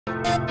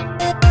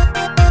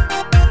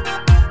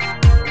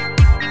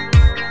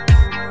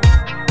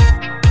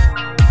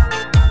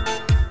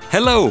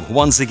Hello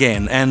once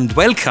again and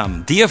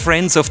welcome, dear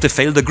friends of the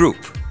Felder Group.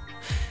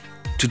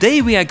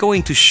 Today we are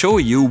going to show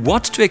you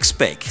what to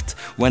expect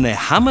when a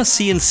Hammer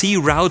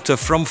CNC router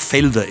from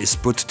Felder is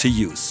put to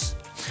use.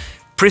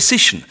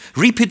 Precision,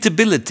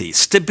 repeatability,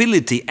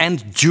 stability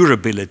and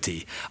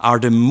durability are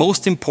the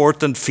most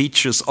important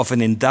features of an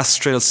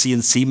industrial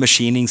CNC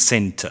machining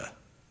center.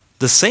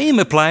 The same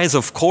applies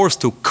of course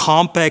to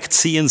compact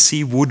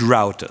CNC wood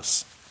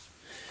routers.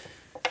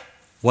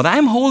 What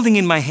I'm holding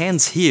in my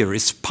hands here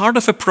is part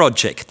of a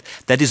project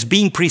that is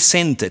being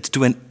presented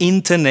to an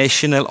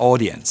international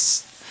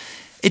audience.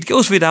 It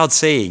goes without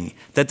saying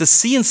that the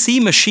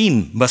CNC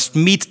machine must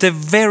meet the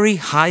very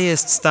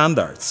highest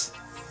standards.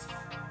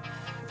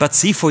 But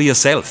see for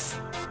yourself.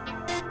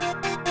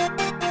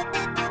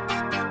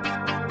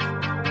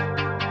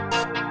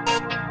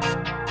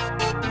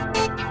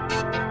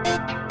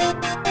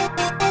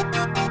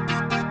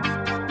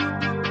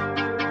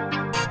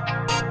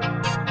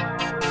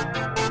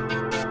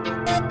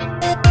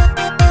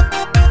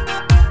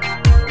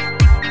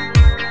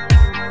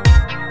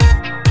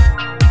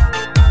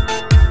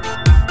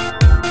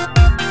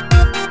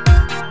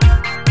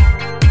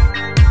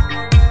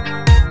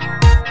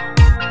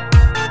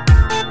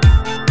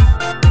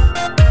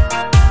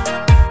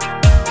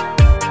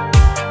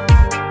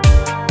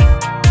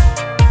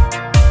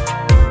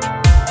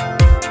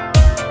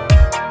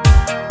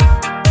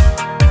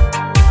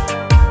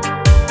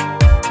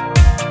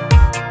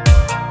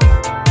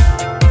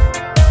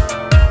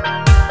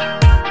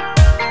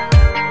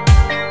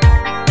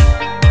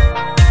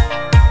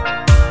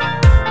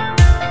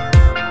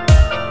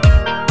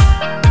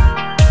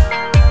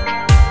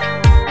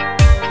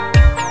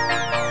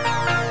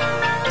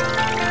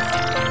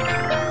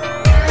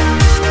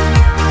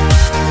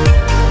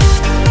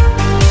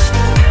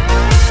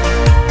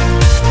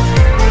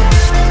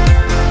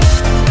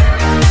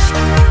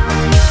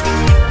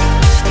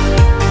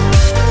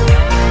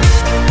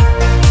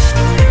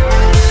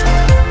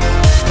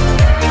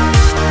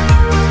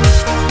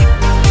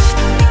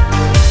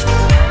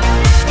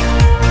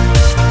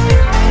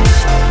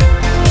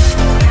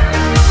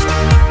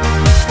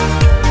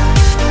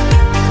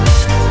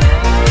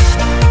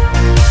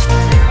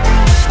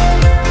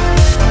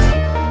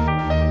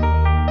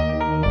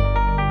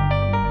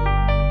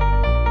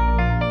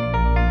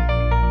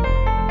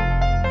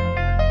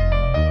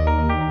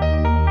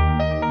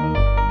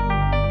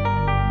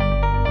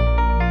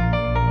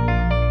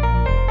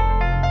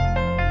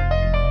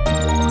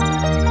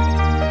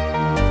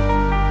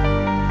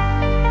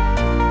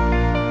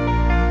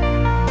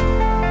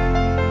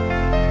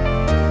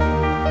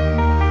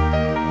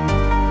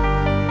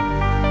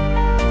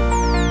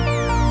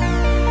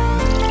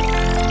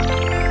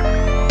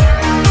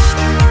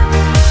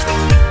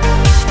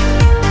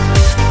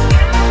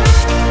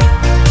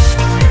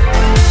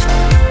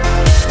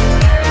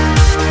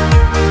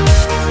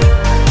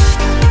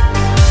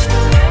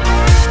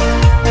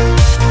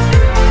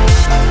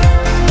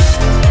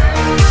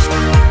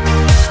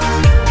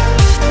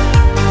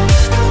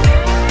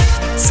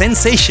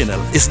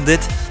 Sensational, isn't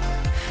it?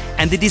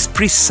 And it is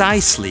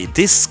precisely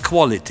this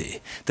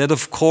quality that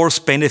of course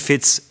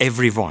benefits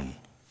everyone.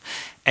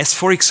 As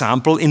for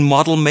example in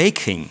model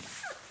making.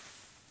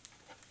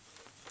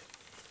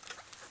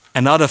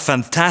 Another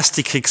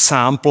fantastic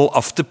example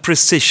of the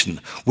precision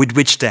with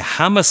which the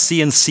Hammer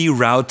CNC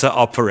router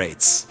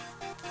operates.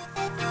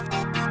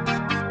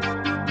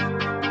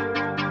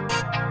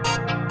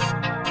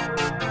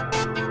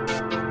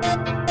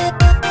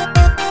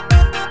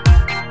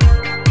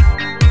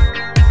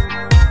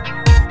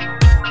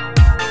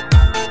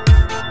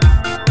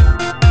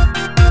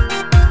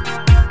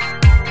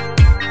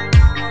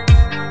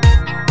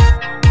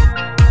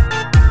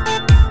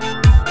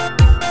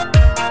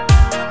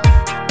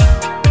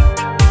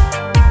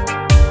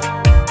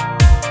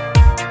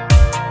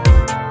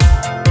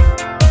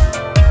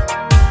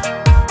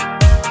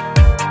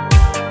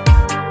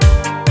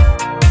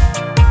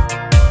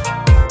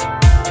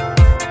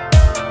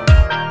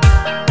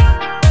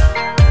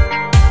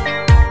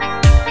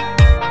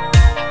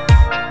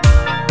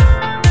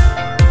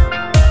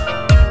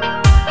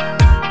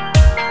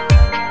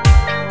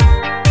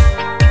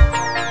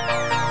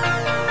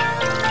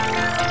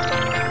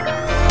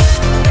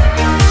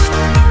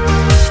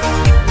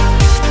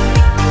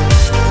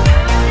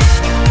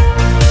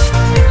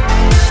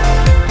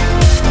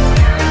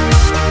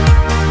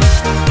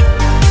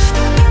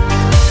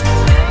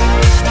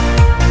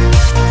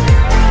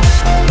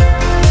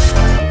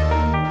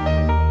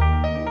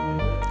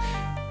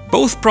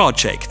 Both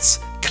projects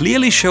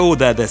clearly show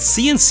that a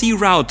CNC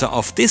router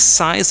of this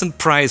size and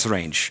price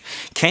range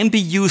can be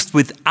used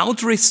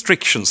without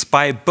restrictions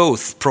by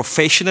both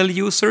professional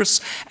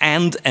users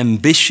and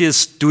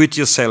ambitious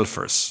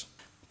do-it-yourselfers.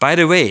 By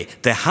the way,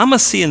 the Hammer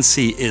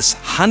CNC is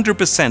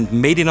 100%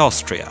 made in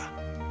Austria.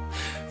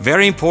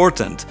 Very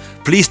important,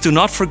 please do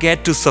not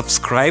forget to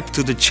subscribe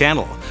to the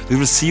channel. We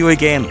will see you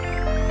again.